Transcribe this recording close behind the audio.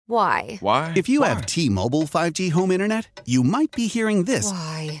Why? Why? If you have T-Mobile 5G home internet, you might be hearing this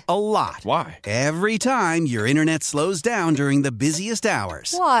Why? a lot. Why? Every time your internet slows down during the busiest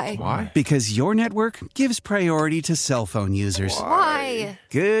hours. Why? Why? Because your network gives priority to cell phone users. Why?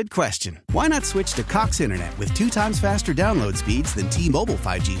 Good question. Why not switch to Cox Internet with 2 times faster download speeds than T-Mobile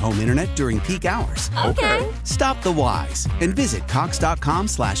 5G home internet during peak hours? Okay. Stop the whys and visit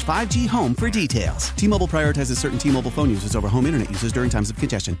cox.com/5G home for details. T-Mobile prioritizes certain T-Mobile phone users over home internet users during times of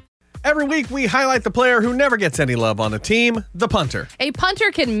congestion. Every week, we highlight the player who never gets any love on a team, the punter. A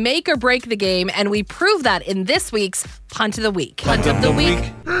punter can make or break the game, and we prove that in this week's Punt of the Week. Punt of the week.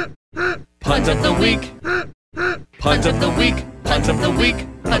 Punt of the week. Punt of the week. Punt of the week.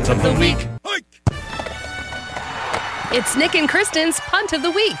 Punt of the week. It's Nick and Kristen's Punt of the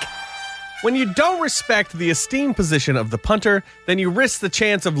Week. When you don't respect the esteemed position of the punter, then you risk the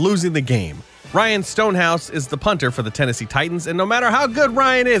chance of losing the game. Ryan Stonehouse is the punter for the Tennessee Titans, and no matter how good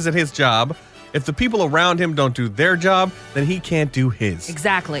Ryan is at his job, if the people around him don't do their job, then he can't do his.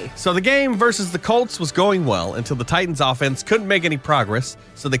 Exactly. So the game versus the Colts was going well until the Titans offense couldn't make any progress,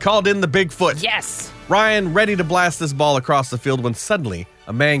 so they called in the Bigfoot. Yes. Ryan ready to blast this ball across the field when suddenly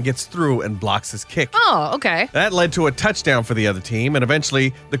a man gets through and blocks his kick. Oh, okay. That led to a touchdown for the other team, and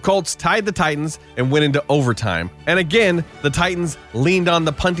eventually the Colts tied the Titans and went into overtime. And again, the Titans leaned on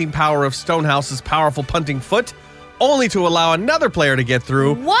the punting power of Stonehouse's powerful punting foot, only to allow another player to get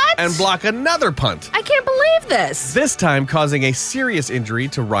through What? and block another punt. I can't believe this. This time causing a serious injury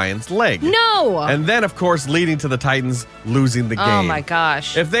to Ryan's leg. No. And then, of course, leading to the Titans losing the game. Oh, my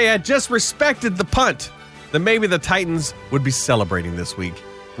gosh. If they had just respected the punt, then maybe the Titans would be celebrating this week.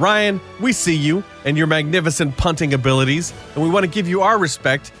 Ryan, we see you and your magnificent punting abilities, and we want to give you our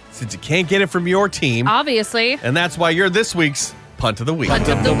respect since you can't get it from your team. Obviously. And that's why you're this week's Punt of the Week. Punt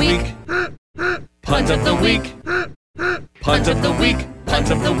of the Week. Punt of the Week. Punt of the Week.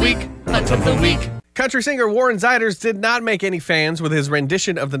 Punt of the Week. Punt of the Week. Country singer Warren Ziders did not make any fans with his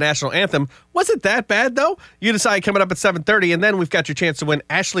rendition of the national anthem. Was it that bad, though? You decide coming up at 7:30, and then we've got your chance to win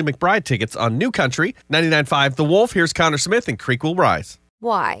Ashley McBride tickets on New Country, 99.5 The Wolf. Here's Connor Smith and Creek Will Rise.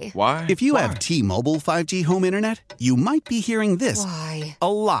 Why? Why? If you have T-Mobile 5G home internet, you might be hearing this Why?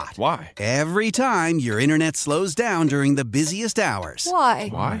 a lot. Why? Every time your internet slows down during the busiest hours. Why?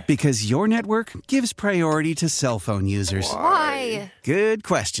 Why? Because your network gives priority to cell phone users. Why? Good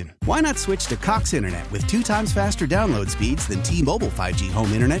question. Why not switch to Cox Internet with 2 times faster download speeds than T-Mobile 5G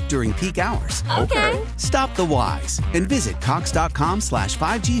home internet during peak hours? Okay. Stop the whys and visit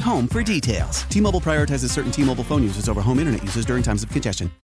cox.com/5G home for details. T-Mobile prioritizes certain T-Mobile phone users over home internet users during times of congestion.